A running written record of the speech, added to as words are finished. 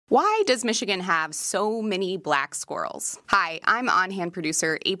Why does Michigan have so many black squirrels? Hi, I'm on-hand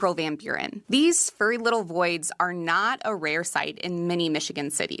producer April Van Buren. These furry little voids are not a rare sight in many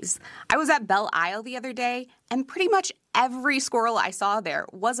Michigan cities. I was at Belle Isle the other day, and pretty much every squirrel I saw there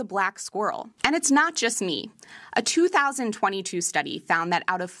was a black squirrel. And it's not just me. A 2022 study found that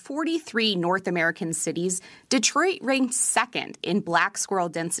out of 43 North American cities, Detroit ranked second in black squirrel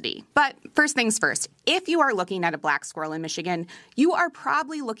density. But first things first, if you are looking at a black squirrel in Michigan, you are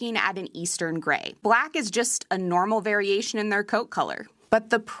probably looking at an eastern gray. Black is just a normal variation in their coat color. But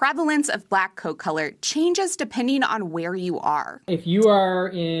the prevalence of black coat color changes depending on where you are. If you are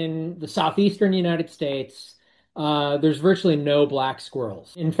in the southeastern United States, there's virtually no black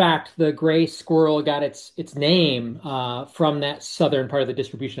squirrels. In fact, the gray squirrel got its name from that southern part of the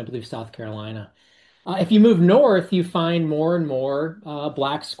distribution, I believe South Carolina. If you move north, you find more and more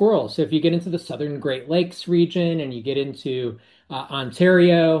black squirrels. So if you get into the southern Great Lakes region and you get into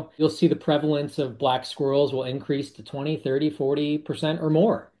Ontario, you'll see the prevalence of black squirrels will increase to 20, 30, 40% or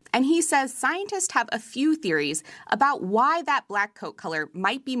more. And he says scientists have a few theories about why that black coat color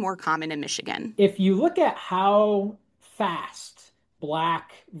might be more common in Michigan. If you look at how fast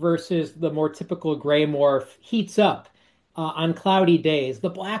black versus the more typical gray morph heats up on cloudy days, the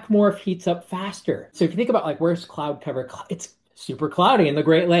black morph heats up faster. So if you think about like where's cloud cover, it's super cloudy in the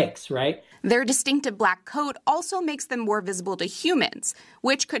Great Lakes, right? Their distinctive black coat also makes them more visible to humans,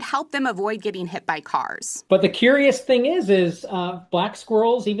 which could help them avoid getting hit by cars. But the curious thing is black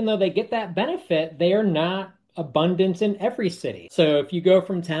squirrels, even though they get that benefit, they are not abundant in every city. So if you go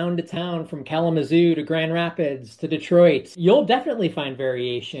from town to town, from Kalamazoo to Grand Rapids to Detroit, you'll definitely find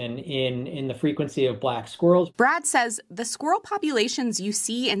variation in the frequency of black squirrels. Brad says the squirrel populations you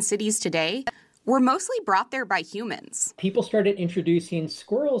see in cities today were mostly brought there by humans. People started introducing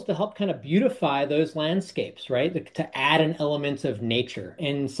squirrels to help kind of beautify those landscapes, right? To add an element of nature.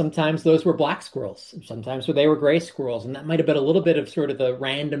 And sometimes those were black squirrels. Sometimes they were gray squirrels. And that might have been a little bit of sort of the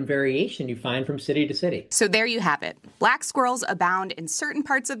random variation you find from city to city. So there you have it. Black squirrels abound in certain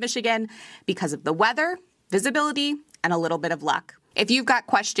parts of Michigan because of the weather, visibility, and a little bit of luck. If you've got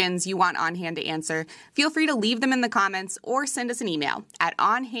questions you want On Hand to answer, feel free to leave them in the comments or send us an email at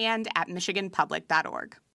onhand@michiganpublic.org.